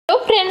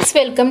friends,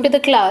 welcome to the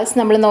class.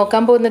 നമ്മൾ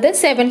നോക്കാൻ പോകുന്നത്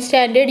 7th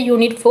standard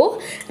unit 4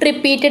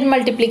 repeated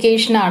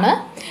multiplication ആണ്.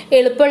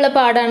 എളുപ്പമുള്ള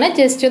പാടാണ്.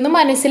 ജസ്റ്റ് ഒന്ന്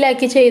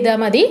മനസ്സിലാക്കി ചെയ്താൽ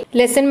മതി.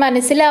 ലെസൺ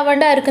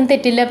മനസ്സിലാവേണ്ട ആർക്കും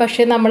തെറ്റില്ല.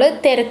 പക്ഷേ നമ്മൾ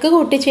തിരക്ക്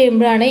കൂട്ടി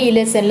ചെയ്യുമ്പോഴാണ് ഈ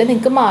ലെസണിൽ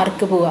നിങ്ങൾക്ക്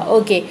മാർക്ക് പോവുക.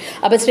 ഓക്കെ,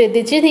 അപ്പോൾ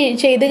ശ്രദ്ധിച്ച്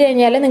ചെയ്ത്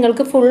കഴിഞ്ഞാൽ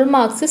നിങ്ങൾക്ക് ഫുൾ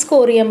മാർക്സ്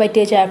സ്കോർ ചെയ്യാൻ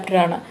പറ്റിയ ചാപ്റ്റർ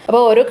ആണ്.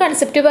 അപ്പോൾ ഓരോ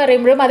കൺസെപ്റ്റ്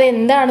പറയുമ്പോഴും അത്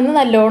എന്താണെന്ന്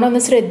നല്ലോണം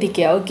ഒന്ന്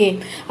ശ്രദ്ധിക്കുക. ഓക്കെ,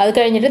 അത്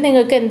കഴിഞ്ഞിട്ട്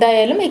നിങ്ങൾക്ക്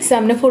എന്തായാലും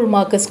എക്സാമിന് ഫുൾ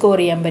മാർക്ക് സ്കോർ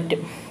ചെയ്യാൻ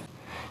പറ്റും.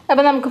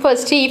 അപ്പോൾ നമുക്ക്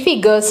ഫസ്റ്റ് ഈ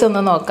ഫിഗേഴ്സ്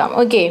ഒന്ന് നോക്കാം.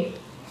 ഓക്കെ,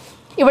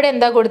 ഇവിടെ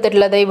എന്താ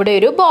കൊടുത്തിട്ടുള്ളത്? ഇവിടെ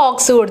ഒരു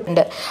ബോക്സ്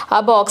കൊടുത്തിട്ടുണ്ട്. ആ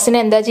ബോക്സിന്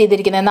എന്താ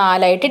ചെയ്തിരിക്കുന്നത്?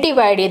 4 ആയിട്ട്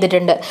ഡിവൈഡ്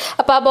ചെയ്തിട്ടുണ്ട്.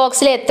 അപ്പോൾ ആ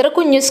ബോക്സിൽ എത്ര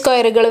കുഞ്ഞു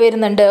സ്ക്വയറുകൾ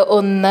വരുന്നുണ്ട്?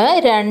 1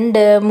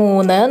 2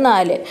 3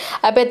 4.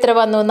 അപ്പോൾ എത്ര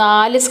വന്നു?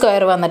 4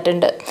 സ്ക്വയർ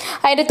വന്നിട്ടുണ്ട്.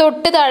 അതിൻ്റെ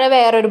തൊട്ട് താഴെ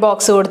വേറൊരു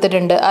ബോക്സ്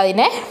കൊടുത്തിട്ടുണ്ട്.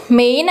 അതിനെ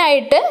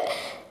മെയിനായിട്ട്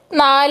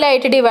 4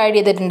 ആയിട്ട് ഡിവൈഡ്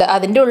ചെയ്തിട്ടുണ്ട്.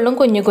 അതിൻ്റെ ഉള്ളിലും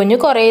കുഞ്ഞു കുഞ്ഞു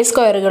കുറേ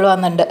സ്ക്വയറുകൾ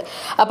വന്നിട്ടുണ്ട്.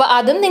 അപ്പോൾ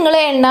അതും നിങ്ങൾ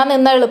എണ്ണാൻ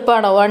നിന്ന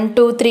എളുപ്പമാണോ? 1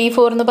 2 3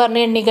 4 എന്ന്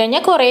പറഞ്ഞ്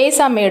എണ്ണിക്കഴിഞ്ഞാൽ കുറേ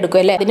സമയം എടുക്കും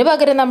അല്ലേ? അതിന്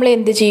പകരം നമ്മൾ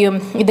എന്ത് ചെയ്യും?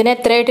 ഇതിനെ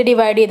എത്രയായിട്ട്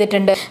ഡിവൈഡ്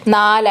ചെയ്തിട്ടുണ്ട്?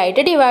 4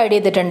 ആയിട്ട് ഡിവൈഡ്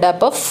ചെയ്തിട്ടുണ്ട്.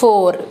 അപ്പോൾ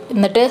 4.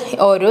 എന്നിട്ട്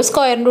ഓരോ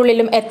സ്ക്വയറിൻ്റെ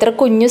ഉള്ളിലും എത്ര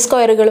കുഞ്ഞു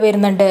സ്ക്വയറുകൾ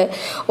വരുന്നുണ്ട്?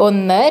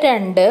 1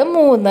 2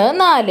 3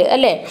 4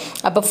 അല്ലേ?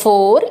 അപ്പോൾ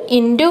 4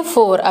 ×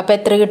 4. അപ്പോൾ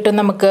എത്ര കിട്ടും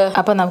നമുക്ക്?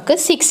 അപ്പോൾ നമുക്ക്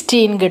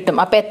 16 കിട്ടും.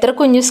 അപ്പോൾ എത്ര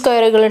കുഞ്ഞു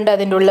സ്ക്വയറുകളുണ്ട്?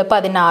 അതിൻ്റെ ഉള്ളിൽ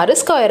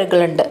 16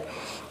 സ്ക്വയറുകളുണ്ട്.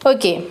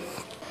 ഓക്കെ,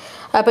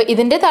 അപ്പോൾ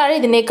ഇതിൻ്റെ താഴെ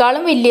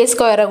ഇതിനേക്കാളും വലിയ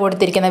സ്ക്വയറാണ്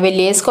കൊടുത്തിരിക്കുന്നത്.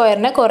 വലിയ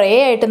സ്ക്വയറിനെ കുറേ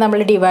ആയിട്ട് നമ്മൾ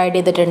ഡിവൈഡ്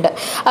ചെയ്തിട്ടുണ്ട്.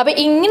 അപ്പോൾ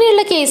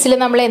ഇങ്ങനെയുള്ള കേസിൽ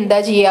നമ്മൾ എന്താ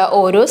ചെയ്യുക?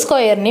 ഓരോ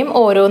സ്ക്വയറിനെയും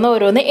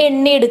ഓരോന്ന്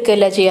എണ്ണി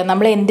എടുക്കുകയല്ല ചെയ്യുക.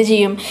 നമ്മൾ എന്ത്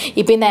ചെയ്യും?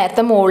 ഇപ്പോൾ ഈ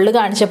നേരത്തെ മുകളിൽ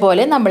കാണിച്ച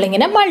പോലെ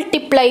നമ്മളിങ്ങനെ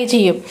മൾട്ടിപ്ലൈ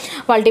ചെയ്യും.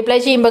 മൾട്ടിപ്ലൈ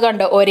ചെയ്യുമ്പോൾ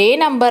കണ്ടോ, ഒരേ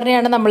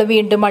നമ്പറിനെയാണ് നമ്മൾ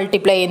വീണ്ടും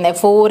മൾട്ടിപ്ലൈ ചെയ്യുന്നത്.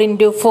 4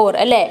 × 4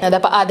 അല്ലേ?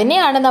 അപ്പോൾ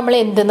അതിനെയാണ് നമ്മൾ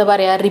എന്തെന്ന്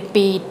പറയുക?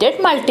 റിപ്പീറ്റഡ്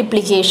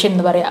മൾട്ടിപ്ലിക്കേഷൻ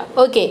എന്ന്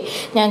പറയുക. ഓക്കെ,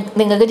 ഞാൻ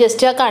നിങ്ങൾക്ക്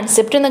ജസ്റ്റ് ആ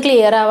കൺസെപ്റ്റ് ഒന്ന്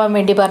ക്ലിയർ ആവാൻ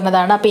വേണ്ടി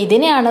പറഞ്ഞതാണ്. അപ്പോൾ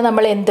ഇതിനെയാണ്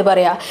നമ്മൾ എന്ത്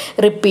പറയുക?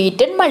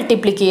 Repeated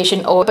multiplication.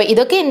 അപ്പോൾ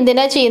ഇതൊക്കെ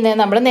എന്തിനാ ചെയ്യുന്നത്?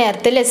 നമ്മൾ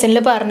നേരത്തെ ലെസണിൽ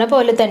പറഞ്ഞ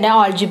പോലെ തന്നെ,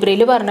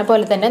 ആൾജിബ്രയിൽ പറഞ്ഞ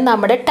പോലെ തന്നെ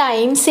നമ്മുടെ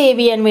ടൈം സേവ്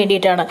ചെയ്യാൻ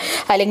വേണ്ടിയിട്ടാണ്.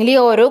 അല്ലെങ്കിൽ ഈ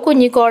ഓരോ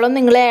കുഞ്ഞിക്കോളം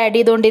നിങ്ങൾ ആഡ്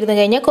ചെയ്തുകൊണ്ടിരുന്ന്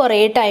കഴിഞ്ഞാൽ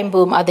കുറേ ടൈം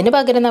പോകും. അതിന്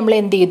പകരം നമ്മൾ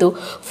എന്ത് ചെയ്തു?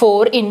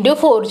 4 ×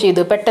 4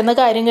 ചെയ്തു. പെട്ടെന്ന്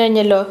കാര്യം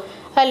കഴിഞ്ഞല്ലോ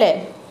അല്ലേ?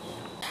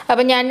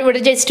 അപ്പം ഞാൻ ഇവിടെ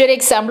ജസ്റ്റ് ഒരു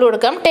എക്സാമ്പിൾ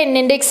കൊടുക്കാം.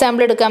 10ൻ്റെ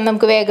എക്സാമ്പിൾ എടുക്കാം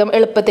നമുക്ക് വേഗം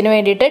എളുപ്പത്തിന്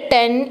വേണ്ടിയിട്ട്.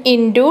 10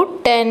 ×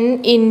 10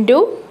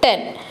 ×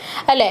 10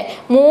 അല്ലേ?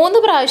 3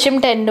 പ്രാവശ്യം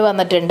 10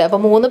 വന്നിട്ടുണ്ട്. അപ്പോൾ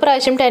 3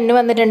 പ്രാവശ്യം 10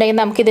 വന്നിട്ടുണ്ടെങ്കിൽ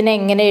നമുക്കിതിനെ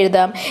എങ്ങനെ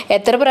എഴുതാം?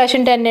 എത്ര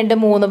പ്രാവശ്യം 10 ഉണ്ട്?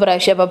 3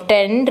 പ്രാവശ്യം. അപ്പം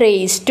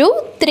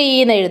 10⁻³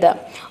 എന്ന് എഴുതാം.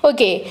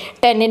 ഓക്കെ,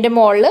 10ൻ്റെ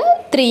മുകളിൽ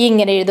 3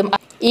 ഇങ്ങനെ എഴുതും.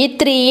 ഈ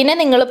 3നെ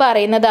നിങ്ങൾ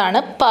പറയുന്നതാണ്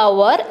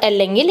പവർ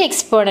അല്ലെങ്കിൽ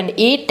എക്സ്പോണൻറ്റ്.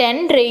 ഈ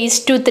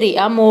 10⁻³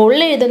 ആ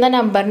മുകളിൽ എഴുതുന്ന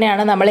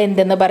നമ്പറിനെയാണ് നമ്മൾ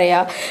എന്തെന്ന്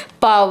പറയുക?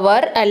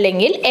 പവർ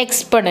അല്ലെങ്കിൽ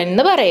എക്സ്പോണൻറ്റ്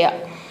എന്ന് പറയുക.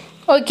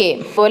 ഓക്കെ,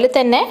 അതുപോലെ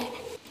തന്നെ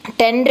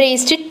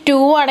 10⁻²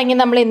 ആണെങ്കിൽ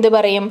നമ്മൾ എന്ത്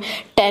പറയും?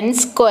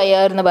 10²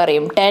 എന്ന്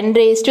പറയും.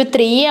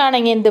 10⁻³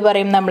 ആണെങ്കിൽ എന്ത്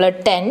പറയും? നമ്മൾ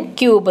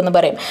 10³ എന്ന്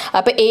പറയും.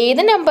 അപ്പോൾ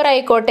ഏത് നമ്പർ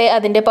ആയിക്കോട്ടെ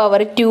അതിൻ്റെ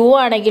പവർ 2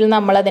 ആണെങ്കിൽ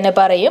നമ്മൾ അതിനെ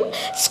പറയും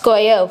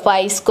സ്ക്വയർ,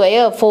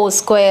 5²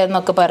 4²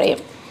 എന്നൊക്കെ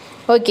പറയും.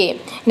 ഓക്കെ,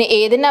 ഇനി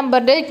ഏത്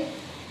നമ്പറിൻ്റെ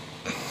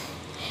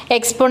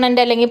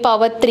എക്സ്പോണൻ്റ് അല്ലെങ്കിൽ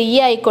പവർ 3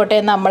 ആയിക്കോട്ടെ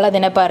നമ്മൾ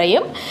അതിനെ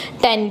പറയും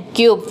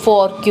 10³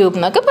 4³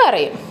 എന്നൊക്കെ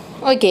പറയും.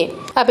 ഓക്കെ,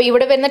 അപ്പോൾ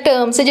ഇവിടെ വരുന്ന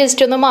ടേംസ്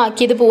ജസ്റ്റ് ഒന്ന്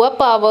മാക്കിയത് പോവുക.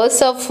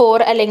 പവേഴ്സ് ഓഫ്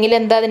 4 അല്ലെങ്കിൽ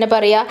എന്താ അതിനെ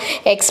പറയുക?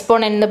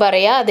 എക്സ്പോണൻ്റ് എന്ന്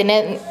പറയുക. അതിന്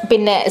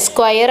പിന്നെ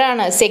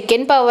സ്ക്വയറാണ്,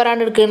 സെക്കൻഡ്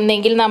പവറാണ്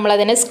എടുക്കുന്നതെങ്കിൽ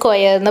നമ്മളതിനെ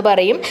സ്ക്വയർ എന്ന്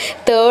പറയും.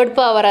 തേർഡ്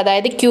പവർ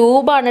അതായത്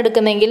ക്യൂബാണ്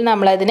എടുക്കുന്നതെങ്കിൽ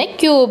നമ്മളതിനെ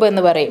ക്യൂബ്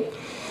എന്ന് പറയും.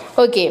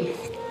 ഓക്കെ,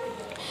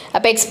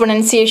 അപ്പോൾ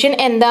എക്സ്പോണൻസിയേഷൻ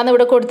എന്താണെന്ന്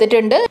ഇവിടെ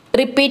കൊടുത്തിട്ടുണ്ട്.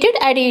 Repeated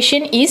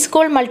addition is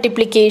called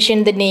multiplication.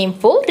 The name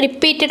for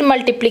repeated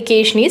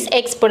multiplication is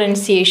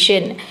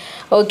exponentiation.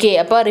 Okay,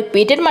 അപ്പോൾ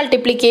റിപ്പീറ്റഡ്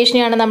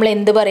മൾട്ടിപ്ലിക്കേഷനെയാണ് നമ്മൾ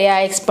എന്ത് പറയുക?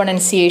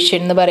 എക്സ്പോണൻസിയേഷൻ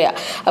എന്ന്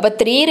പറയുക. അപ്പോൾ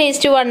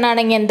 3⁻1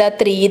 ആണെങ്കിൽ എന്താ?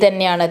 3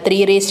 തന്നെയാണ്.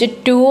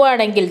 3⁻2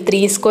 ആണെങ്കിൽ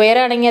 3²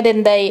 ആണെങ്കിൽ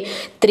അതെന്തായി?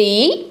 3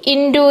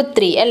 ×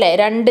 3 അല്ലേ?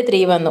 2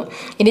 3 വന്നു.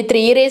 ഇനി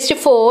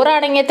 3⁻4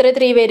 ആണെങ്കിൽ എത്ര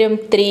 3 വരും?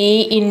 3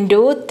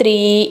 × 3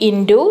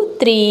 ×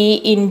 3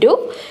 ×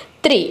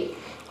 3.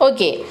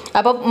 ഓക്കെ,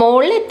 അപ്പോൾ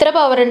മുകളിൽ എത്ര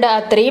പവർ ഉണ്ട്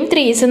അത്രയും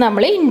 3s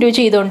നമ്മൾ ഇൻറ്റു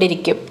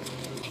ചെയ്തുകൊണ്ടിരിക്കും.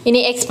 ഇനി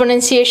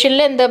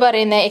എക്സ്പോണൻസിയേഷനിൽ എന്താ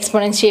പറയുന്നത്?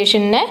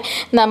 എക്സ്പോണൻസിയേഷനെ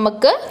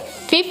നമുക്ക്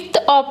 5th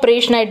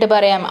ഓപ്പറേഷനായിട്ട്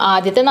പറയാം.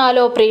 ആദ്യത്തെ 4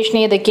 ഓപ്പറേഷൻ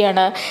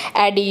ഏതൊക്കെയാണ്?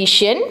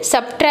 Addition,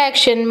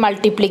 subtraction,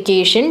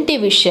 multiplication,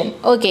 division.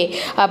 Okay,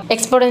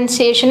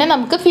 എക്സ്പോണൻസിയേഷനെ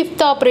നമുക്ക്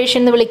 5th ഓപ്പറേഷൻ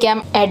എന്ന് വിളിക്കാം.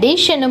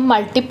 അഡീഷനും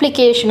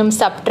മൾട്ടിപ്ലിക്കേഷനും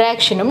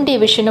സബ്ട്രാക്ഷനും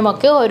ഡിവിഷനും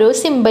ഒക്കെ ഓരോ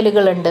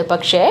സിമ്പലുകളുണ്ട്.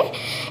 പക്ഷേ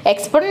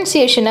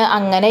എക്സ്പോണൻസിയേഷന്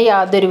അങ്ങനെ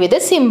യാതൊരുവിധ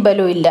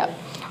സിമ്പലും ഇല്ല.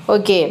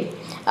 ഓക്കെ,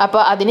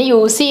 അപ്പോൾ അതിന്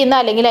യൂസ് ചെയ്യുന്ന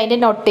അല്ലെങ്കിൽ അതിൻ്റെ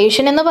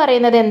നൊട്ടേഷൻ എന്ന്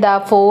പറയുന്നത് എന്താ?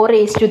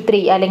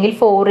 4⁻3 അല്ലെങ്കിൽ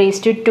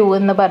 4⁻2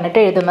 എന്ന് പറഞ്ഞിട്ട്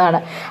എഴുതുന്നതാണ്.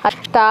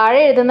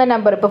 താഴെ എഴുതുന്ന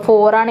നമ്പർ ഇപ്പോൾ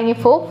 4 ആണെങ്കിൽ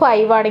 4,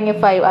 5 ആണെങ്കിൽ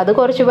 5 അത്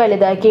കുറച്ച്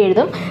വലുതാക്കി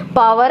എഴുതും.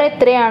 പവർ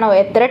എത്രയാണോ,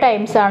 എത്ര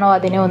ടൈംസ് ആണോ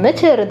അതിനെ ഒന്ന്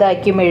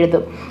ചെറുതാക്കിയും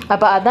എഴുതും.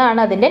 അപ്പോൾ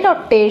അതാണ് അതിൻ്റെ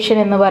നൊട്ടേഷൻ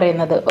എന്ന്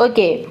പറയുന്നത്.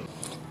 ഓക്കെ,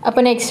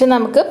 അപ്പോൾ നെക്സ്റ്റ്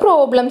നമുക്ക്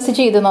പ്രോബ്ലംസ്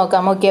ചെയ്ത്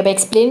നോക്കാം. ഓക്കെ, അപ്പോൾ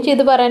എക്സ്പ്ലെയിൻ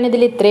ചെയ്ത് പറയാൻ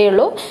ഇതിൽ ഇത്രയേ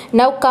ഉള്ളൂ.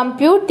 നൗ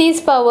കമ്പ്യൂട്ട്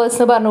ദീസ് പവേഴ്സ്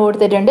എന്ന് പറഞ്ഞു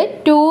കൊടുത്തിട്ടുണ്ട്.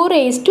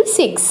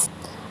 2⁻6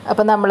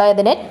 അപ്പോൾ നമ്മൾ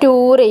അതിനെ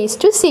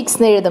 2�6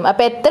 എന്ന് എഴുതും.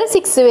 അപ്പോൾ എത്ര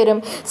 6 വരും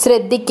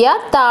ശ്രദ്ധിക്കുക,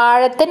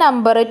 താഴത്തെ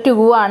നമ്പർ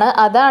 2 ആണ്,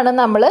 അതാണ്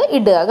നമ്മൾ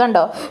ഇടുക.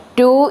 കണ്ടോ,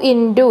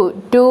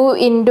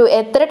 2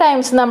 എത്ര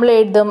ടൈംസ് നമ്മൾ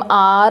എഴുതും,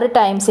 6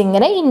 ടൈംസ്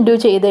ഇങ്ങനെ ഇൻറ്റു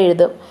ചെയ്ത്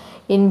എഴുതും.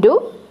 2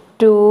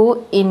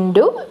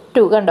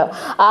 കണ്ടോ,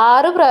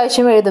 6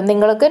 പ്രാവശ്യം എഴുതും.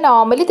 നിങ്ങൾക്ക്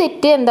നോർമലി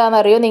തെറ്റ്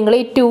എന്താണെന്നറിയോ, നിങ്ങൾ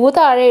ഈ 2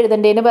 താഴെ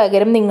എഴുതേണ്ടതിന്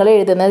പകരം നിങ്ങൾ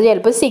എഴുതുന്നത്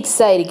ചിലപ്പോൾ 6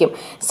 ആയിരിക്കും.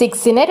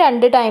 6നെ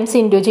 2 ടൈംസ്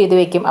ഇൻറ്റു ചെയ്ത്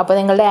വെക്കും. അപ്പോൾ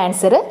നിങ്ങളുടെ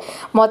ആൻസർ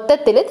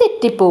മൊത്തത്തിൽ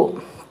തെറ്റിപ്പോവും.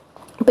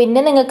 പിന്നെ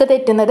നിങ്ങൾക്ക്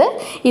തെറ്റുന്നത്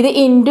ഇത്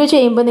ഇൻറ്റു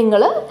ചെയ്യുമ്പോൾ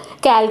നിങ്ങൾ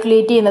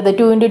കാൽക്കുലേറ്റ് ചെയ്യുന്നത്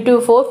 2 × 2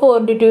 4, 4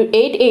 × 2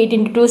 8, 8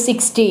 × 2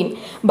 16.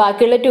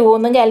 ബാക്കിയുള്ള 2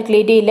 ഒന്നും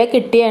കാൽക്കുലേറ്റ് ചെയ്യില്ല,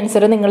 കിട്ടിയ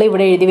ആൻസർ നിങ്ങൾ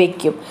ഇവിടെ എഴുതി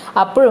വെക്കും.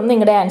 അപ്പോഴും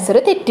നിങ്ങളുടെ ആൻസർ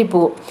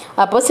തെറ്റിപ്പോവും.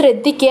 അപ്പോൾ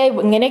ശ്രദ്ധിക്കുക,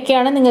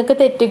 ഇങ്ങനെയൊക്കെയാണ് നിങ്ങൾക്ക്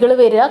തെറ്റുകൾ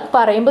വരിക.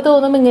 പറയുമ്പോൾ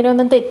തോന്നും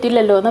ഇങ്ങനെയൊന്നും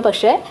തെറ്റില്ലല്ലോ എന്ന്,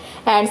 പക്ഷേ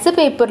ആൻസർ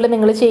പേപ്പറിൽ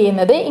നിങ്ങൾ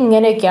ചെയ്യുന്നത്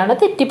ഇങ്ങനെയൊക്കെയാണ്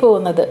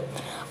തെറ്റിപ്പോകുന്നത്.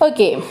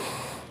 ഓക്കെ,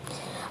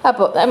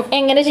 അപ്പോൾ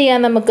എങ്ങനെ ചെയ്യാം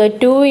നമുക്ക്,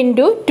 2 ×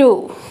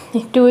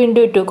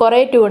 2 കുറേ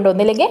 2 ഉണ്ട്,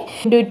 ഒന്നില്ലെങ്കിൽ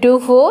 2 × 2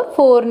 4,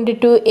 4 ×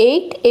 2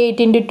 8,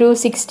 8 × 2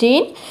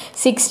 16,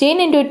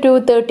 16 × 2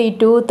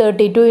 32,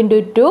 32 ×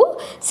 2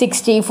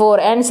 64.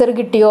 ആൻസർ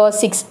കിട്ടിയോ,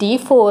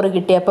 64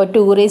 കിട്ടി. അപ്പോൾ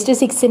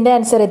 2�6ൻ്റെ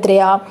ആൻസർ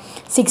എത്രയാ,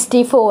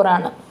 64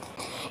 ആണ്.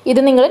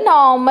 ഇത് നിങ്ങൾ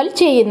നോർമൽ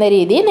ചെയ്യുന്ന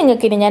രീതി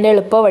നിങ്ങൾക്കിനി ഞാൻ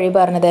എളുപ്പ വഴി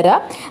പറഞ്ഞു തരാം.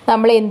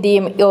 നമ്മൾ എന്ത്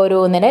ചെയ്യും,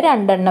 ഓരോന്നിനെ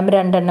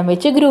 2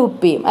 വെച്ച്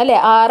ഗ്രൂപ്പ് ചെയ്യും അല്ലേ.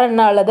 6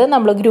 എണ്ണം ഉള്ളത്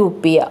നമ്മൾ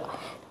ഗ്രൂപ്പ് ചെയ്യുക,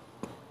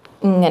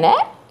 ഇങ്ങനെ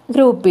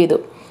ഗ്രൂപ്പ് ചെയ്തു.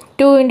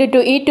 2 ×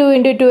 2, ഈ 2 ×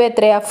 2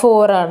 എത്രയാ,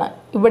 4 ആണ്.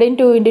 ഇവിടെയും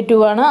 2 × 2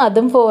 ആണ്,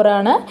 അതും 4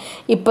 ആണ്.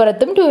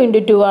 ഇപ്പുറത്തും 2 ×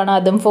 2 ആണ്,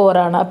 അതും 4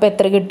 ആണ്. അപ്പോൾ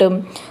എത്ര കിട്ടും,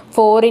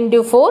 4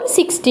 × 4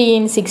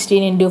 16,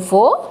 16 ×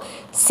 4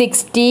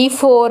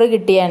 64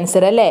 കിട്ടിയ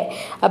ആൻസർ അല്ലേ.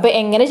 അപ്പോൾ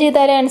എങ്ങനെ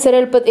ചെയ്താലും ആൻസർ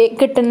എളുപ്പത്തിൽ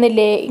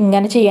കിട്ടുന്നില്ലേ,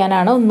 ഇങ്ങനെ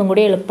ചെയ്യാനാണ് ഒന്നും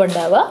കൂടി എളുപ്പം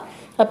ഉണ്ടാവുക.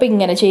 അപ്പോൾ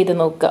ഇങ്ങനെ ചെയ്ത്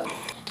നോക്കുക.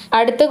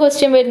 അടുത്ത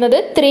ക്വസ്റ്റ്യൻ വരുന്നത്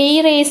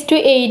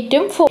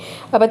 3�8ഉം 4.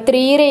 അപ്പോൾ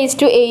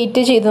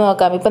 3�8 ചെയ്ത്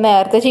നോക്കാം. ഇപ്പോൾ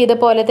നേരത്തെ ചെയ്ത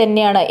പോലെ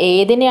തന്നെയാണ്.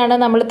 ഏതിനെയാണ്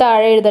നമ്മൾ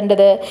താഴെ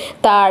എഴുതേണ്ടത്,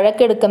 താഴെ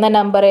എടുക്കുന്ന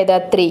നമ്പർ ഏതാ,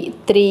 3.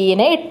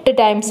 3നെ 8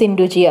 ടൈംസ്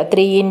ഇൻറ്റു ചെയ്യുക.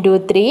 3 ×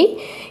 3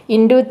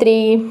 ×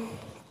 3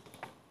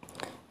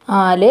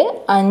 4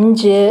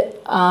 5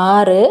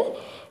 6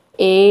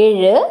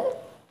 7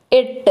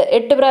 8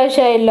 8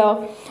 പ്രാവശ്യമായല്ലോ.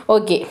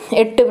 ഓക്കെ,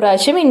 8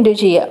 പ്രാവശ്യം ഇൻറ്റു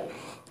ചെയ്യുക.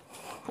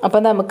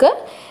 അപ്പോൾ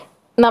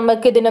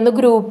നമുക്കിതിനൊന്ന്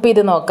ഗ്രൂപ്പ്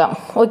ചെയ്ത് നോക്കാം.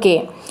 ഓക്കെ,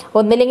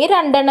 ഒന്നില്ലെങ്കിൽ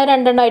 2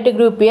 എണ്ണമായിട്ട്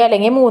ഗ്രൂപ്പ് ചെയ്യുക,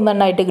 അല്ലെങ്കിൽ 3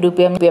 എണ്ണമായിട്ട് ഗ്രൂപ്പ്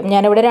ചെയ്യാം.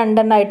 ഞാനിവിടെ 2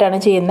 എണ്ണമായിട്ടാണ്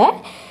ചെയ്യുന്നത്.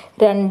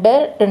 2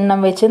 എണ്ണം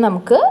വെച്ച്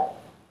നമുക്ക്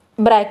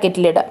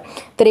ബ്രാക്കറ്റിലിടാം.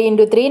 3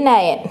 × 3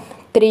 9,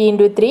 3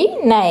 × 3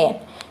 9,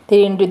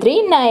 3 × 3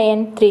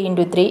 9, 3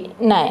 × 3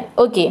 9.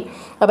 ഓക്കെ,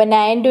 അപ്പോൾ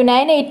 9 ×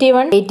 9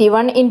 81,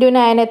 81 ×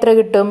 9 എത്ര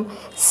കിട്ടും,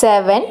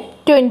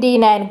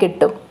 729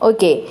 കിട്ടും.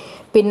 ഓക്കെ,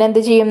 പിന്നെന്ത്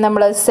ചെയ്യും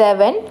നമ്മൾ,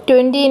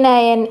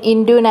 729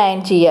 ×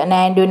 9 ചെയ്യുക.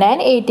 9 × 9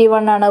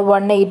 81 ആണ്,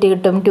 18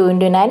 കിട്ടും. 2 ×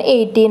 9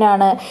 18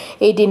 ആണ്,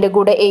 18ൻ്റെ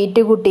കൂടെ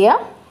 8 കൂട്ടിയ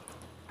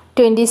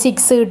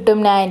 26 കിട്ടും.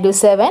 9 ×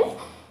 7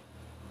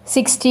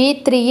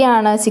 63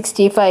 ആണ്,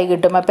 65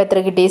 കിട്ടും. അപ്പോൾ എത്ര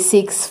കിട്ടി,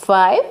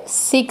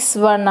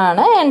 6561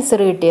 ആണ് ആൻസർ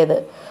കിട്ടിയത്.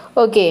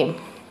 ഓക്കെ,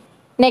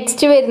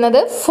 നെക്സ്റ്റ് വരുന്നത്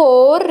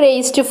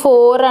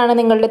 4⁴ ആണ്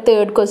നിങ്ങളുടെ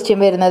തേർഡ് ക്വസ്റ്റ്യൻ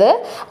വരുന്നത്.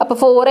 അപ്പോൾ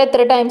 4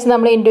 എത്ര ടൈംസ്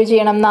നമ്മൾ ഇൻറ്റു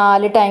ചെയ്യണം,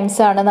 4 ടൈംസ്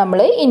ആണ് നമ്മൾ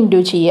ഇൻറ്റു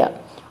ചെയ്യുക.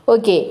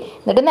 ഓക്കെ,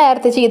 എന്നിട്ട്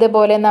നേരത്തെ ചെയ്ത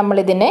പോലെ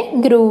നമ്മളിതിനെ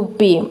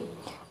ഗ്രൂപ്പ് ചെയ്യും.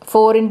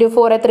 4 ×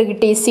 4 എത്ര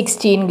കിട്ടി,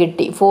 16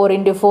 കിട്ടി. 4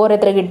 × 4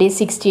 എത്ര കിട്ടി,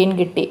 16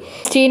 കിട്ടി.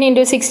 16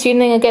 × 16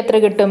 നിങ്ങൾക്ക് എത്ര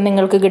കിട്ടും,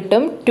 നിങ്ങൾക്ക്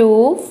കിട്ടും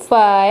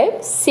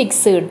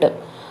 256 കിട്ടും.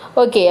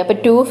 ഓക്കെ, അപ്പോൾ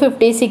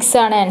 256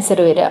 ആണ്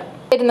ആൻസർ വരുന്നത്.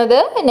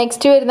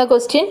 നെക്സ്റ്റ് വരുന്ന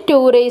ക്വസ്റ്റ്യൻ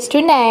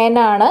 2�9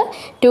 ആണ്.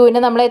 2നെ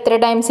നമ്മൾ എത്ര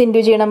ടൈംസ്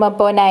ഇൻറ്റു ചെയ്യണം,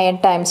 അപ്പോൾ 9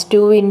 ടൈംസ്.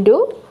 2 × 3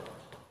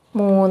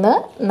 4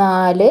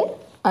 5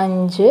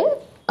 6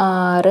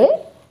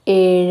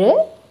 7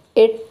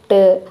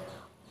 8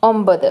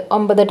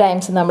 9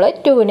 ടൈംസ് നമ്മൾ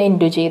 2നെ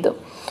ഇൻറ്റു ചെയ്തു.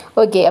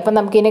 ഓക്കെ, അപ്പം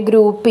നമുക്കിതിനെ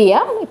ഗ്രൂപ്പ്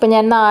ചെയ്യാം. ഇപ്പം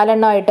ഞാൻ 4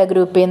 എണ്ണമായിട്ടാണ്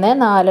ഗ്രൂപ്പ് ചെയ്യുന്നത്.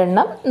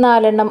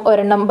 4 എണ്ണം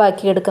ഒരെണ്ണം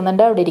ബാക്കി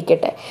എടുക്കുന്നുണ്ട്, അവിടെ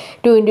ഇരിക്കട്ടെ.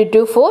 2 ×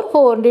 2 4,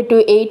 4 ×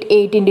 2 8,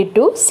 8 ×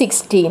 2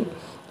 16.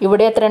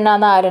 ഇവിടെ എത്ര എണ്ണ,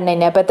 4 എണ്ണം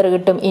തന്നെ. അപ്പോൾ എത്ര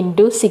കിട്ടും,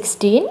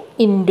 ×16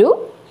 ×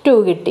 2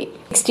 കിട്ടി.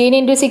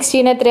 16 ×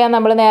 16 എത്രയാണ്,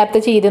 നമ്മൾ നേരത്തെ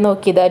ചെയ്ത്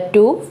നോക്കിയത്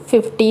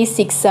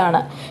 256 ആണ്.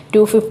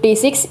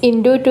 256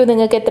 × 2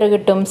 നിങ്ങൾക്ക് എത്ര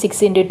കിട്ടും, 6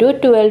 × 2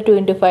 12, 2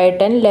 × 5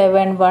 10,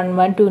 11 1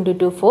 1, 2 ×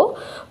 2 4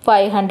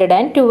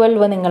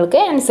 512 നിങ്ങൾക്ക്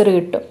ആൻസർ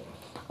കിട്ടും.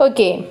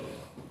 ഓക്കെ,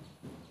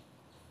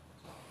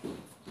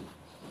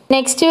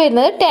 നെക്സ്റ്റ്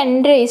വരുന്നത്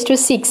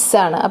 10⁻6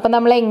 ആണ്. അപ്പം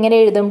നമ്മൾ എങ്ങനെ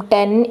എഴുതും,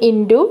 10 ×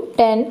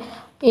 10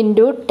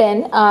 × 10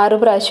 6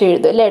 പ്രാവശ്യം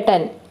എഴുതും അല്ലേ.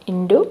 10 ×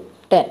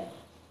 10.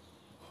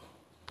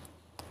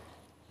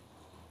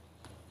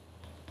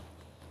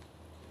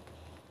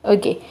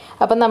 ഓക്കെ,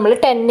 അപ്പം നമ്മൾ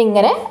 10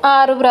 ഇങ്ങനെ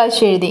 6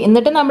 പ്രാവശ്യം എഴുതി.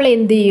 എന്നിട്ട് നമ്മൾ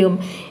എന്ത് ചെയ്യും,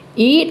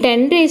 ഈ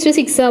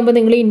 10⁻6 ആകുമ്പോൾ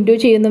നിങ്ങൾ ഇൻറ്റു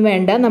ചെയ്യുന്നു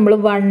വേണ്ട, നമ്മൾ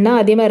 1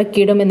 ആദ്യം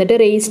ഇറക്കിയിടും. എന്നിട്ട്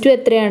റേസ് ടു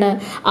എത്രയാണ്,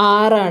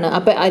 6 ആണ്.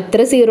 അപ്പം എത്ര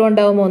 0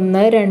 ഉണ്ടാവും,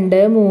 1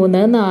 2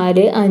 3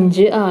 4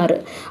 5 6.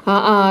 ആ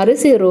 6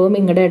 0വും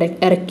ഇങ്ങോട്ട്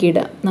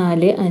ഇറക്കിയിടുക,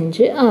 4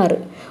 5 6.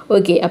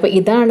 ഓക്കെ, അപ്പോൾ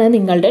ഇതാണ്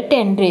നിങ്ങളുടെ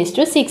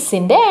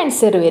 10⁻6ൻ്റെ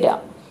ആൻസർ വരിക.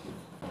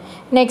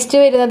 നെക്സ്റ്റ്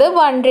വരുന്നത്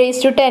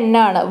 1/10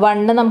 ആണ്.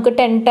 1 നമുക്ക്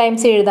 10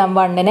 ടൈംസ് എഴുതാം.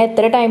 1നെ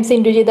എത്ര ടൈംസ്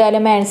ഇൻറ്റു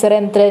ചെയ്താലും ആൻസർ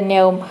എത്ര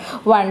തന്നെയാവും?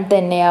 1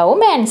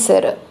 തന്നെയാവും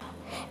ആൻസർ.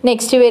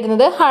 നെക്സ്റ്റ്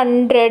വരുന്നത്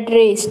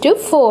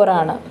 100/4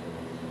 ആണ്.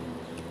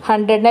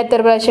 100നെ എത്ര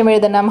പ്രാവശ്യം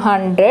എഴുതണം?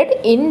 100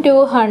 ഇൻറ്റു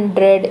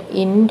 100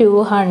 ഇൻറ്റു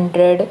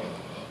 100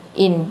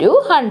 ഇൻറ്റു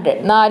 100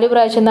 4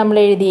 പ്രാവശ്യം നമ്മൾ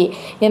എഴുതി.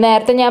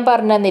 നേരത്തെ ഞാൻ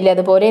പറഞ്ഞു തന്നില്ല,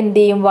 അതുപോലെ എന്ത്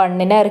ചെയ്യും?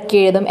 1നെ ഇറക്കി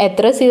എഴുതും.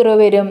 എത്ര 0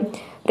 വരും?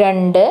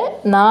 2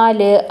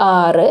 4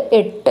 6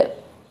 8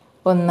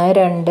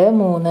 1 2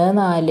 3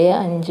 4 5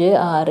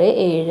 6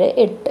 7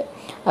 8.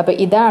 അപ്പോൾ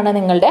ഇതാണ്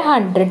നിങ്ങളുടെ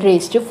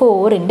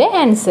 100/4ൻ്റെ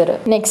ആൻസർ.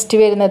 നെക്സ്റ്റ്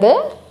വരുന്നത്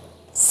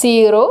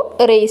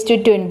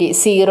 0/20.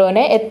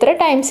 0നെ എത്ര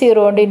ടൈം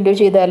 0 കൊണ്ട് ഇൻറ്റു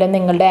ചെയ്താലും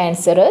നിങ്ങളുടെ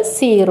ആൻസർ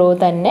 0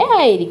 തന്നെ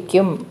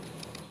ആയിരിക്കും.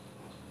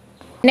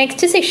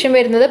 നെക്സ്റ്റ് സെക്ഷൻ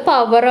വരുന്നത്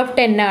പവർ ഓഫ്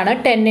 10 ആണ്.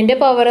 10ൻ്റെ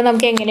പവർ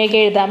നമുക്ക് എങ്ങനെയൊക്കെ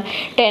എഴുതാം?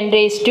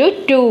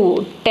 10/2,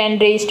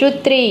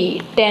 10/3,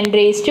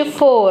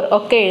 10/4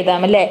 ഒക്കെ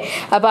എഴുതാം അല്ലേ?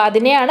 അപ്പോൾ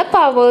അതിനെയാണ്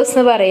പവേഴ്സ്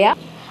എന്ന് പറയാം.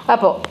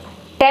 അപ്പോൾ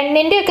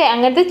 10ൻ്റെ ഒക്കെ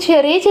അങ്ങനത്തെ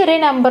ചെറിയ ചെറിയ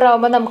നമ്പർ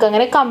ആകുമ്പോൾ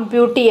നമുക്കങ്ങനെ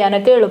കമ്പ്യൂട്ട്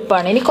ചെയ്യാനൊക്കെ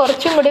എളുപ്പമാണ്. ഇനി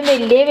കുറച്ചും കൂടി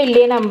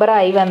വലിയ നമ്പർ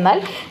ആയി വന്നാൽ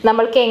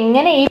നമ്മൾക്ക്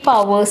എങ്ങനെ ഈ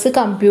പവേഴ്സ്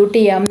കമ്പ്യൂട്ട്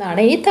ചെയ്യാം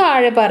എന്നാണ് ഈ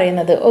താഴെ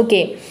പറയുന്നത്.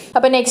 ഓക്കെ,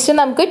 അപ്പോൾ നെക്സ്റ്റ്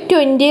നമുക്ക്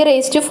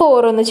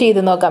 20/4 ഒന്ന്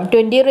ചെയ്ത് നോക്കാം.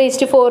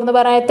 20/4 എന്ന്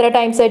പറഞ്ഞാൽ എത്ര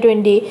ടൈംസ് ആണ്?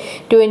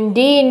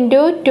 20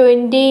 ഇൻറ്റു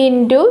 20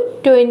 ഇൻറ്റു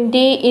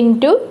 20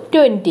 ഇൻറ്റു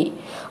 20.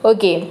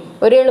 ഓക്കെ,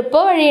 ഒരു എളുപ്പ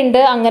വഴിയുണ്ട്.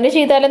 അങ്ങനെ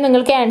ചെയ്താലും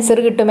നിങ്ങൾക്ക് ആൻസർ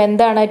കിട്ടും.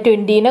 എന്താണ്?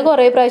 20നെ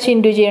കുറേ പ്രാവശ്യം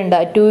ഇൻറ്റു ചെയ്യണ്ട.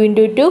 2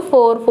 ഇൻറ്റു 2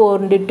 4, 4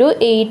 ഇൻറ്റു 2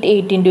 8,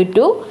 8 ഇൻറ്റു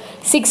 2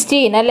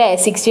 16 അല്ലേ?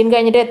 16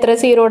 കഴിഞ്ഞിട്ട് എത്ര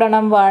 0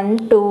 ഇടണം? 1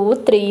 2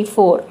 3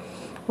 4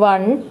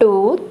 1 2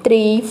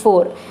 3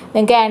 4.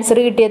 നിങ്ങൾക്ക് ആൻസർ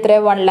കിട്ടി എത്ര?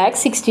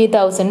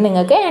 1,60,000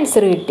 നിങ്ങൾക്ക്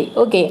ആൻസർ കിട്ടി.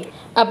 ഓക്കെ,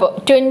 അപ്പോൾ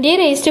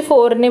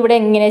 20/4ന് ഇവിടെ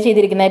എങ്ങനെയാണ്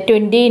ചെയ്തിരിക്കുന്നത്?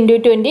 20 ഇൻറ്റു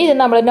 20 ഇത്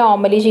നമ്മൾ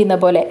നോർമലി ചെയ്യുന്ന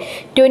പോലെ.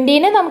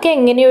 20നെ നമുക്ക്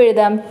എങ്ങനെ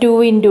എഴുതാം? 2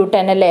 ഇൻറ്റു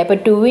 10 അല്ലേ? അപ്പോൾ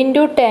 2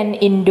 into 10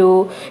 into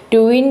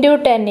 2 into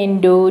 10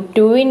 into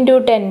 2 into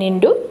 10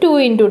 into 2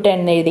 into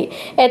 10 എഴുതി.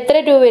 എത്ര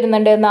 2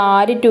 വരുന്നുണ്ട്?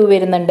 4 2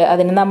 വരുന്നുണ്ട്.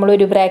 അതിന് നമ്മൾ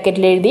ഒരു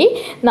ബ്രാക്കറ്റിൽ എഴുതി.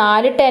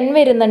 4 10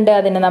 വരുന്നുണ്ട്.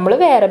 അതിന് നമ്മൾ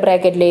വേറെ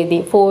ബ്രാക്കറ്റിൽ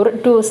എഴുതി. 4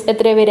 2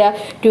 എത്ര വരിക?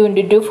 2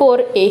 ഇൻറ്റു 2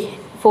 4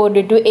 4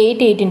 ഇൻറ്റു 8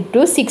 8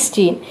 ഇൻറ്റു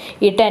 16.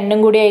 ഈ 10ഉം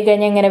കൂടി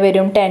ആയിക്കഴിഞ്ഞാൽ എങ്ങനെ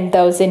വരും?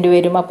 10,000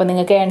 വരും. അപ്പോൾ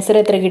നിങ്ങൾക്ക് ആൻസർ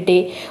എത്ര കിട്ടി?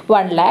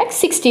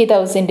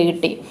 1,60,000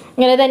 കിട്ടി.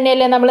 ഇങ്ങനെ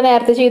തന്നെയല്ലേ നമ്മൾ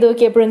നേരത്തെ ചെയ്ത്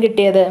നോക്കിയപ്പോഴും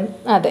കിട്ടിയത്?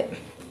 അതെ.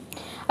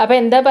 അപ്പോൾ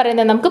എന്താ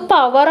പറയുന്നത്? നമുക്ക്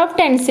പവർ ഓഫ്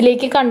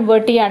ടെൻസിലേക്ക്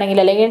കൺവേർട്ട്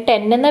ചെയ്യുകയാണെങ്കിൽ, അല്ലെങ്കിൽ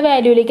 10 എന്ന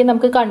വാല്യൂയിലേക്ക്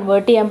നമുക്ക്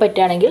കൺവേർട്ട് ചെയ്യാൻ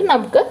പറ്റുകയാണെങ്കിൽ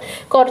നമുക്ക്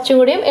കുറച്ചും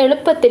കൂടിയും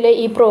എളുപ്പത്തിൽ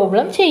ഈ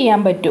പ്രോബ്ലം ചെയ്യാൻ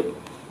പറ്റും.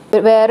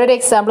 വേറൊരു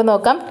എക്സാമ്പിൾ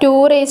നോക്കാം.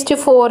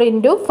 2/4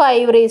 ഇൻറ്റു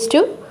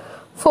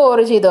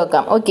 5/4 ചെയ്ത്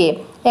നോക്കാം. ഓക്കെ,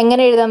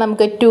 എങ്ങനെ എഴുതാം?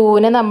 നമുക്ക്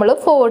 2നെ നമ്മൾ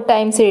 4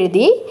 ടൈംസ്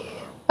എഴുതി.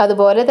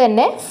 അതുപോലെ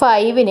തന്നെ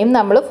 5നെയും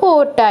നമ്മൾ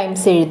 4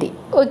 ടൈംസ് എഴുതി.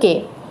 ഓക്കെ,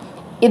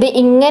 ഇത്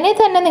ഇങ്ങനെ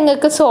തന്നെ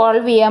നിങ്ങൾക്ക്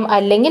സോൾവ് ചെയ്യാം.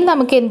 അല്ലെങ്കിൽ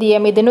നമുക്ക് എന്ത്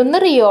ചെയ്യാം? ഇതിനൊന്ന്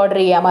റീഓർഡർ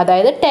ചെയ്യാം.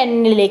 അതായത്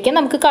 10ലേക്ക്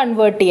നമുക്ക്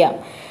കൺവേർട്ട് ചെയ്യാം.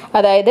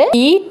 അതായത്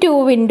ഈ 2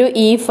 ഇൻറ്റു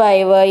ഈ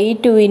 5, ഈ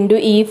 2 ഇൻറ്റു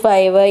ഈ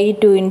 5, ഈ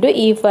 2 ഇൻറ്റു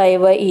ഈ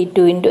 5, ഈ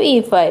 2 ഇൻറ്റു ഈ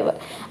 5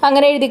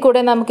 അങ്ങനെ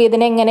എഴുതിക്കൂടെ? നമുക്ക്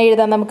ഇതിനെ എങ്ങനെ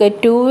എഴുതാം? നമുക്ക്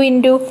 2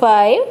 into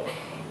 5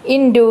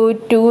 into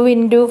 2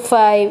 into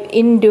 5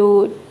 into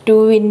 2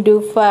 into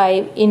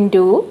 5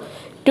 into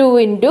 2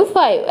 into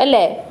 5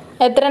 അല്ലേ?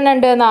 എത്ര എണ്ണം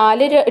ഉണ്ട്?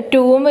 4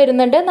 2ഉം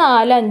വരുന്നുണ്ട്,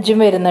 4 5ഉം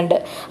വരുന്നുണ്ട്.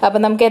 അപ്പോൾ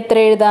നമുക്ക് എത്ര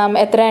എഴുതാം?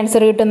 എത്ര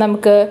ആൻസർ കിട്ടും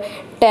നമുക്ക്?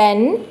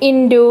 10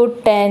 ഇൻറ്റു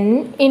 10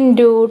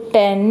 ഇൻറ്റു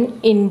 10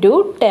 ഇൻറ്റു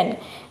 10.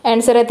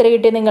 ആൻസർ എത്ര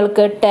കിട്ടി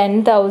നിങ്ങൾക്ക്?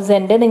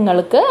 10,000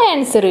 നിങ്ങൾക്ക്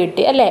ആൻസർ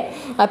കിട്ടി അല്ലേ?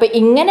 അപ്പോൾ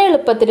ഇങ്ങനെ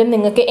എളുപ്പത്തിലും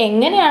നിങ്ങൾക്ക്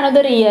എങ്ങനെയാണോ അത്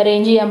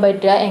റീഅറേഞ്ച് ചെയ്യാൻ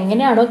പറ്റുക,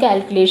 എങ്ങനെയാണോ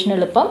കാൽക്കുലേഷൻ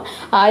എളുപ്പം,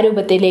 ആ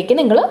രൂപത്തിലേക്ക്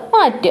നിങ്ങൾ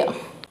മാറ്റുക.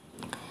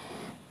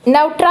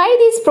 Now try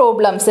these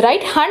problems.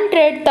 Write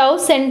 100,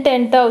 1000,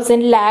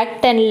 10,000, lakh,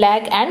 10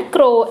 lakh and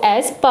crore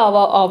as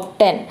power of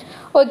 10.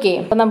 Okay,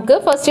 അപ്പോൾ നമുക്ക്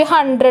ഫസ്റ്റ്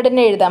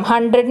 100നെ എഴുതാം.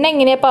 100നെ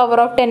എങ്ങനെയാണ് പവർ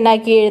ഓഫ് 10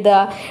 ആക്കി എഴുതുക?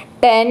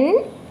 10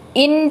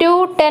 ഇൻറ്റു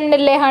 10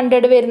 അല്ലേ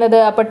 100 വരുന്നത്.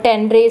 അപ്പോൾ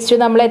 10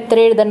 നമ്മൾ എത്ര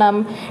എഴുതണം?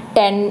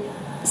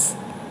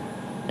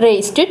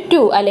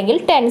 10^2 അല്ലെങ്കിൽ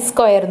 10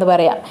 സ്ക്വയർ എന്ന്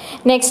പറയാം.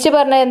 നെക്സ്റ്റ്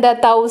പറഞ്ഞത് എന്താ?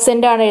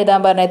 1000 ആണ് എഴുതാൻ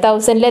പറഞ്ഞത്.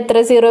 1000ൽ എത്ര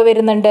 0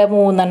 വരുന്നുണ്ട്?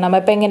 3 എണ്ണം.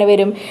 അപ്പോൾ എങ്ങനെ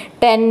വരും?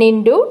 10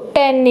 ഇൻറ്റു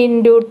 10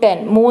 ഇൻറ്റു 10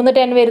 3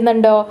 10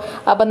 വരുന്നുണ്ടോ?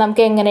 അപ്പോൾ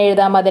നമുക്ക് എങ്ങനെ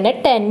എഴുതാം? അതിനെ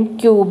 10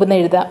 ക്യൂബ് എന്ന്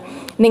എഴുതാം.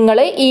 നിങ്ങൾ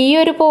ഈ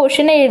ഒരു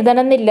പോർഷൻ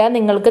എഴുതണമെന്നില്ല,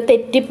 നിങ്ങൾക്ക്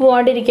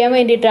തെറ്റിപ്പോവാണ്ടിരിക്കാൻ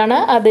വേണ്ടിയിട്ടാണ്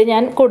അത്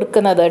ഞാൻ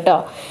കൊടുക്കുന്നത് കേട്ടോ.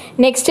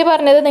 നെക്സ്റ്റ്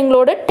പറഞ്ഞത്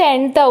നിങ്ങളോട്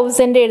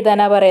 10,000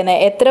 എഴുതാനാണ് പറയുന്നത്.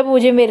 എത്ര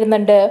 0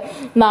 വരുന്നുണ്ട്?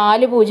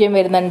 4 0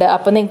 വരുന്നുണ്ട്.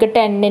 അപ്പോൾ നിങ്ങൾക്ക്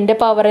 10ൻ്റെ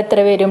പവർ എത്ര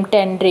വരും?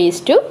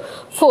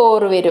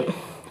 10^4 വരും.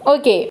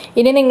 ഓക്കെ,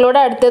 ഇനി നിങ്ങളോട്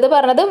അടുത്തത്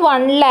പറഞ്ഞത്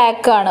 1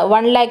 lakh ആണ്.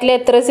 1 lakhൽ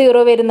എത്ര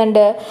 0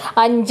 വരുന്നുണ്ട്?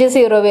 5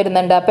 0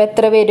 വരുന്നുണ്ട്. അപ്പോൾ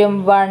എത്ര വരും?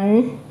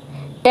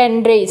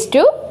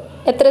 10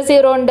 എത്ര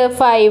 0 ഉണ്ട്?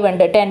 5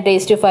 ഉണ്ട്.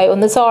 10^5.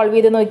 ഒന്ന് സോൾവ്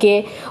ചെയ്ത് നോക്കിയേ.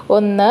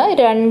 1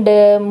 2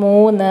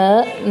 3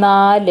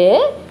 4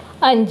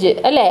 5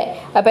 അല്ലേ?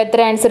 അപ്പോൾ എത്ര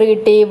ആൻസർ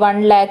കിട്ടി? 1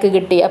 lakh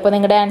കിട്ടി. അപ്പോൾ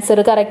നിങ്ങളുടെ ആൻസർ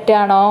കറക്റ്റ്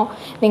ആണോ?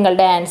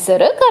 നിങ്ങളുടെ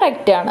ആൻസർ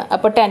കറക്റ്റ് ആണ്.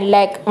 അപ്പോൾ 10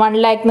 lakh 1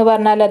 lakh എന്ന്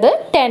പറഞ്ഞാൽ അത്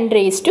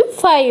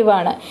 10^5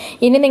 ആണ്.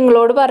 ഇനി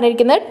നിങ്ങളോട്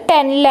പറഞ്ഞിരിക്കുന്നത്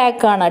 10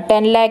 lakh ആണ്.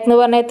 10 lakh എന്ന്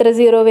പറഞ്ഞാൽ എത്ര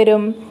 0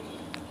 വരും?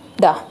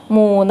 ഇതാ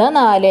 3,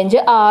 4, 5,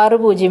 6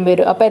 പൂജ്യം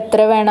വരും. അപ്പോൾ എത്ര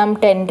വേണം?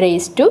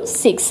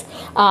 10⁶6.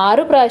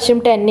 6 പ്രാവശ്യം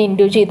 10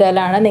 ഇൻറ്റു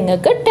ചെയ്താലാണ്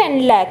നിങ്ങൾക്ക് 10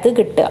 lakh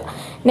കിട്ടുക.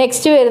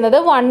 നെക്സ്റ്റ് വരുന്നത്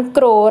 1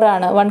 crore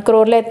ആണ്. 1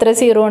 crore എത്ര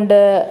സീറോ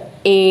ഉണ്ട്?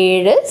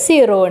 7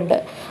 സീറോ ഉണ്ട്.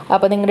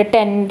 അപ്പോൾ നിങ്ങളുടെ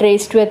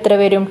 10⁻² എത്ര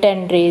വരും?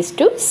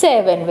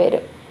 10⁻7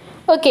 വരും.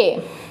 ഓക്കെ,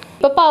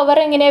 ഇപ്പോൾ പവർ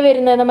എങ്ങനെയാണ്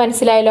വരുന്നതെന്ന്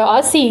മനസ്സിലായല്ലോ. ആ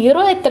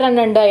സീറോ എത്ര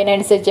എണ്ണം ഉണ്ട്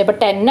അതിനനുസരിച്ച്. അപ്പോൾ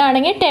 10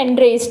 ആണെങ്കിൽ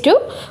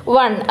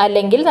 10⁻1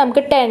 അല്ലെങ്കിൽ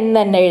നമുക്ക് 10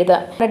 തന്നെ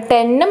എഴുതാം.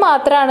 10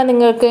 മാത്രമാണ്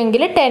നിങ്ങൾക്ക്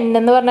എങ്കിൽ 10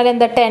 എന്ന് പറഞ്ഞാൽ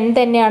എന്താ? 10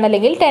 തന്നെയാണ്,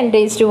 അല്ലെങ്കിൽ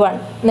 10⁻1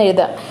 എന്ന്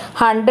എഴുതാം.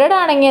 100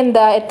 ആണെങ്കിൽ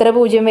എന്താ? എത്ര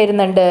പൂജ്യം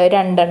വരുന്നുണ്ട്?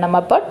 2 എണ്ണം,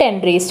 അപ്പോൾ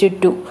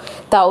 10⁻2.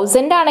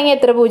 1000 ആണെങ്കിൽ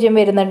എത്ര പൂജ്യം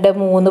വരുന്നുണ്ട്?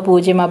 3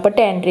 പൂജ്യം, അപ്പോൾ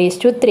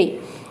 10⁻3.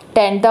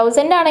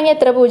 10,000 ആണെങ്കിൽ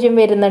എത്ര പൂജ്യം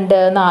വരുന്നുണ്ട്?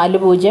 4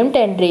 പൂജ്യം,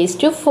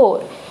 10⁻4.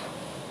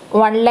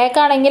 1 lakh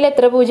ആണെങ്കിൽ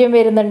എത്ര പൂജ്യം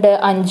വരുന്നുണ്ട്?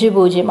 5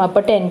 പൂജ്യം,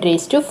 അപ്പോൾ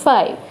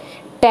 10⁻5.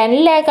 10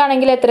 lakh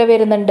ആണെങ്കിൽ എത്ര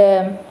വരുന്നുണ്ട്?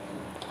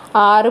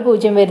 6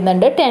 പൂജ്യം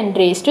വരുന്നുണ്ട്,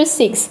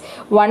 10⁻6.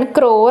 1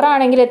 crore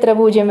ആണെങ്കിൽ എത്ര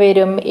പൂജ്യം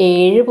വരും?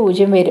 7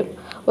 പൂജ്യം വരും.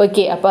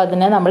 ഓക്കെ, അപ്പോൾ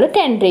അതിനെ നമ്മൾ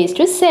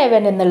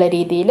 10⁻7 എന്നുള്ള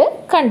രീതിയിൽ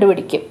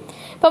കണ്ടുപിടിക്കും.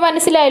 ഇപ്പോൾ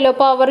മനസ്സിലായല്ലോ,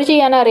 പവർ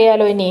ചെയ്യാൻ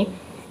അറിയാലോ. ഇനി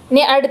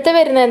അടുത്ത്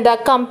വരുന്നത് എന്താ?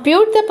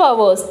 Compute the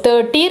powers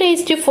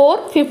 30⁻4,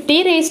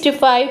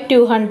 50⁻5,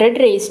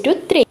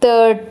 200⁻3.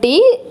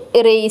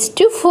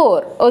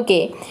 30⁻4. ഓക്കെ,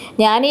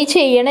 ഞാൻ ഈ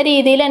ചെയ്യണ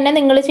രീതിയിൽ തന്നെ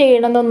നിങ്ങൾ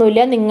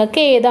ചെയ്യണമെന്നൊന്നുമില്ല.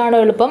 നിങ്ങൾക്ക് ഏതാണോ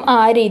എളുപ്പം ആ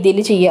രീതിയിൽ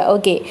ചെയ്യുക.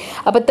 ഓക്കെ,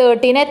 അപ്പോൾ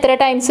 30നെ എത്ര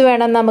ടൈംസ്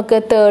വേണം നമുക്ക്?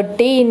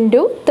 30 ×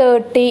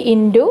 30 ×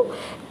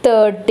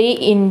 30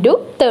 ×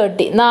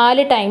 30.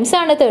 4 ടൈംസ്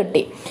ആണ്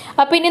 30.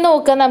 അപ്പോൾ ഇനി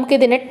നോക്കുക, നമുക്ക്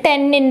ഇതിനെ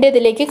 10ൻ്റെ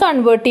ഇതിലേക്ക്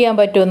കൺവേർട്ട് ചെയ്യാൻ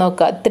പറ്റുമോ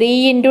നോക്കുക.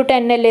 3 ×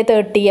 10 അല്ലേ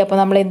 30. അപ്പോൾ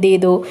നമ്മൾ എന്ത്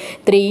ചെയ്തു?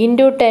 3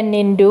 × 10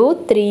 ×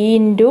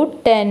 3 ×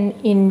 10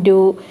 ×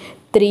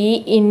 3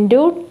 ×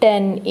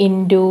 10 ×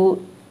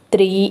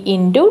 3 ×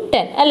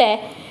 10 അല്ലേ?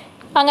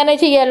 അങ്ങനെ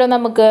ചെയ്യാമല്ലോ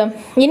നമുക്ക്.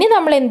 ഇനി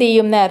നമ്മൾ എന്ത്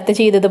ചെയ്യും? നേരത്തെ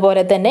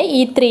ചെയ്തതുപോലെ തന്നെ ഈ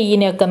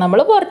 3നെയൊക്കെ നമ്മൾ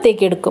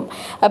പുറത്തേക്ക് എടുക്കും.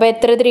 അപ്പോൾ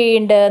എത്ര 3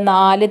 ഉണ്ട്?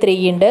 4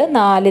 3 ഉണ്ട്.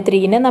 4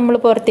 3നെ നമ്മൾ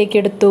പുറത്തേക്ക്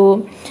എടുത്തു.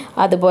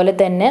 അതുപോലെ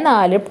തന്നെ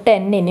 4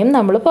 10നെയും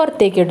നമ്മൾ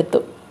പുറത്തേക്ക് എടുത്തു.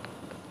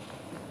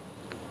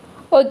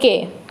 ഓക്കെ,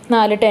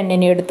 4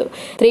 10നെ എടുത്തു.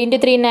 3 ×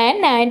 3 9,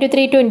 9 ×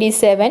 3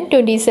 27,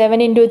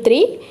 27 ×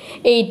 3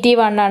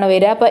 81 ആണ്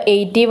വരിക. അപ്പോൾ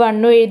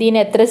 81 എഴുതിന്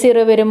എത്ര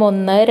സീറോ വരും? 1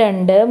 2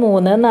 3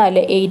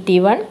 4.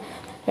 81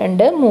 2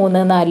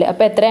 3 4.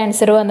 അപ്പോൾ എത്ര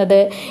ആൻസർ വന്നത്?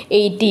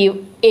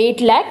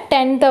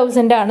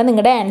 8,10,000 ആണ്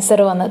നിങ്ങളുടെ ആൻസർ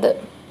വന്നത്.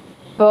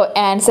 അപ്പോൾ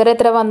ആൻസർ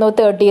എത്ര വന്നു?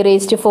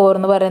 30⁻4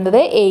 എന്ന്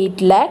പറയുന്നത്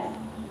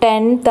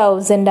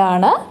 8,10,000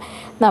 ആണ്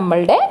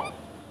നമ്മളുടെ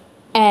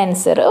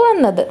ആൻസർ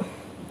വന്നത്.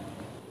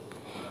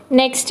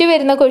 നെക്സ്റ്റ്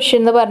വരുന്ന ക്വസ്റ്റ്യൻ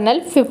എന്ന് പറഞ്ഞാൽ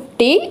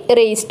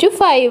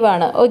 50⁻5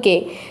 ആണ്. ഓക്കെ,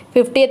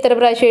 50 എത്ര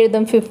പ്രാവശ്യം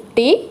എഴുതും?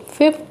 50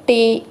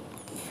 50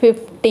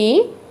 50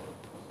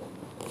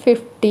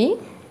 50.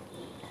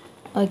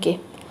 ഓക്കെ,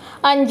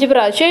 5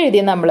 പ്രാവശ്യം എഴുതി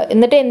നമ്മൾ.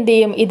 എന്നിട്ട് എന്ത്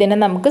ചെയ്യും? ഇതിനെ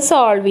നമുക്ക്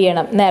സോൾവ്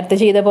ചെയ്യണം. നേരത്തെ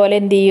ചെയ്ത പോലെ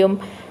എന്ത് ചെയ്യും?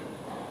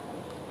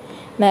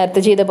 നേരത്തെ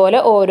ചെയ്ത പോലെ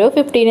ഓരോ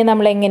 50നെ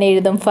നമ്മൾ എങ്ങനെ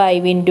എഴുതും?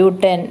 5 ×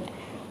 10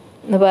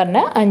 എന്ന്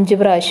പറഞ്ഞാൽ 5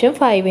 പ്രാവശ്യം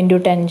 5 ×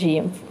 10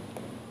 ചെയ്യും.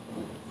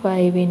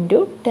 5 ×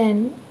 10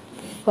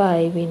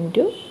 5 ×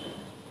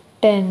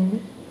 10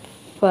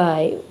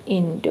 5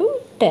 ×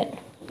 10.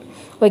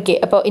 ഓക്കെ,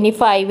 അപ്പോൾ ഇനി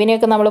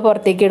 5നെയൊക്കെ നമ്മൾ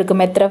പുറത്തേക്ക് എടുക്കും.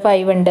 എത്ര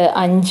 5 ഉണ്ട്?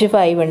 5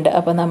 5 ഉണ്ട്.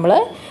 അപ്പോൾ നമ്മൾ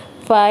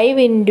 5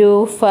 ×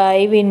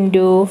 5 ×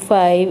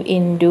 5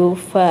 ×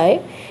 5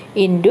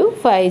 ×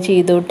 5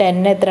 ചെയ്തു. 10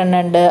 എത്ര എണ്ണം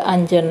ഉണ്ട്?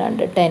 5 എണ്ണം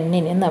ഉണ്ട്.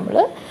 10നെ നമ്മൾ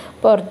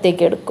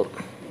പുറത്തേക്ക് എടുക്കും.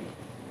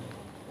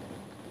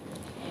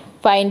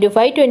 5 ×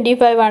 5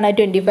 25 ആണ്.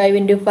 25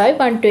 × 5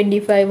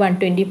 125,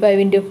 125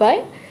 ×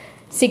 5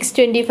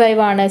 625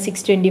 ആണ്.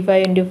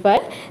 625 ×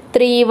 5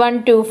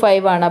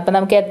 3125 ആണ്. അപ്പോൾ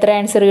നമുക്ക് എത്ര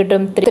ആൻസർ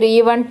കിട്ടും?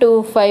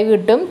 3125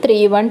 കിട്ടും.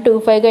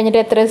 3125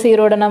 കഴിഞ്ഞിട്ട് എത്ര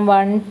സീറോ ഇടണം?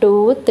 1 2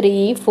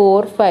 3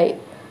 4 5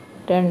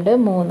 2 3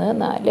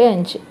 4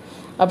 5.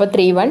 അപ്പോൾ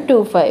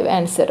 3125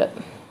 ആൻസർ.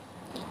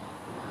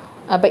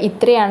 അപ്പോൾ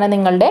ഇത്രയാണ്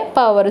നിങ്ങളുടെ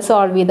പവർ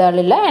സോൾവ്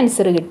ചെയ്താലുള്ള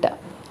ആൻസർ കിട്ടുക.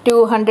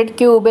 200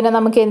 ക്യൂബിനെ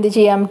നമുക്ക് എന്ത്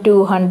ചെയ്യാം?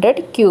 200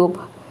 ക്യൂബ്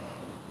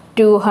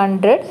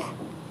 200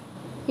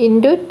 ×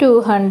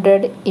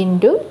 200 ×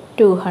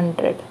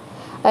 200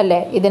 അല്ലേ?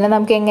 ഇതിനെ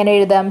നമുക്ക് എങ്ങനെ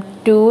എഴുതാം?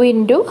 2 ×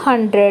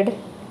 100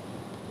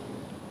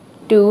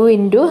 2 ×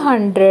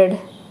 100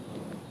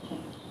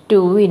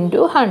 2 ×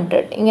 100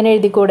 ഇങ്ങനെ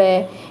എഴുതിക്കൂടെ?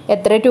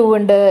 എത്ര 2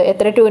 ഉണ്ട്?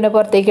 എത്ര 2നെ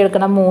പുറത്തേക്ക്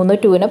എടുക്കണം? 3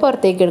 2നെ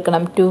പുറത്തേക്ക്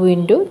എടുക്കണം. 2 ×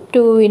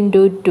 2 ×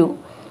 2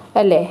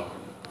 അല്ലേ?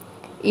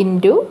 ×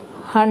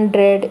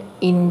 100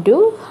 ×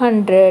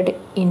 100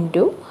 ×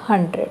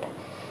 100.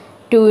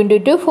 2 ×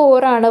 2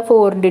 4 ആണ്.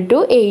 4 × 2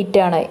 8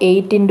 ആണ്.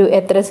 8 ×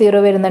 എത്ര സീറോ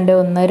വരുന്നുണ്ട്?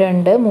 1 2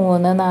 3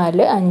 4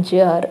 5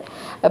 6.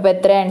 അപ്പോൾ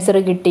എത്ര ആൻസർ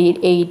കിട്ടി?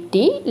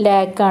 80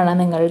 lakh ആണ്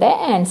നിങ്ങളുടെ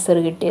ആൻസർ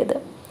കിട്ടിയത്.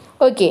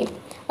 ഓക്കെ,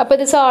 അപ്പോൾ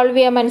ഇത് സോൾവ്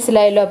ചെയ്യാൻ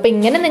മനസ്സിലായല്ലോ. അപ്പോൾ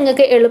ഇങ്ങനെ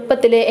നിങ്ങൾക്ക്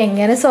എളുപ്പത്തിൽ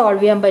എങ്ങനെ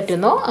സോൾവ് ചെയ്യാൻ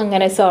പറ്റുന്നോ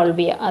അങ്ങനെ സോൾവ്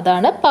ചെയ്യുക.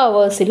 അതാണ്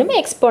പവേഴ്സിലും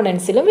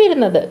എക്സ്പോണൻസിലും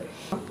വരുന്നത്.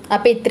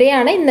 അപ്പോൾ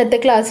ഇത്രയാണ് ഇന്നത്തെ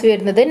ക്ലാസ്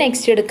വരുന്നത്.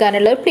 നെക്സ്റ്റ്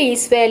എടുക്കാനുള്ള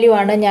പ്ലേസ് വാല്യൂ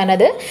ആണ്.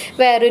 ഞാനത്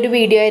വേറൊരു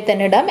വീഡിയോ ആയി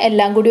തന്നെ ഇടാം.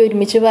 എല്ലാം കൂടി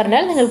ഒരുമിച്ച്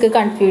പറഞ്ഞാൽ നിങ്ങൾക്ക്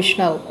കൺഫ്യൂഷൻ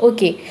ആവും.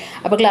 ഓക്കെ,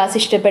 അപ്പോൾ ക്ലാസ്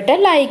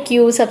ഇഷ്ടപ്പെട്ടാൽ ലൈക്ക്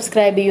ചെയ്യൂ,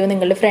 സബ്സ്ക്രൈബ് ചെയ്യൂ,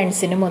 നിങ്ങളുടെ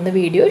ഫ്രണ്ട്സിനും ഒന്ന്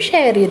വീഡിയോ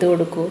ഷെയർ ചെയ്ത്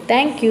കൊടുക്കൂ.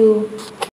 താങ്ക്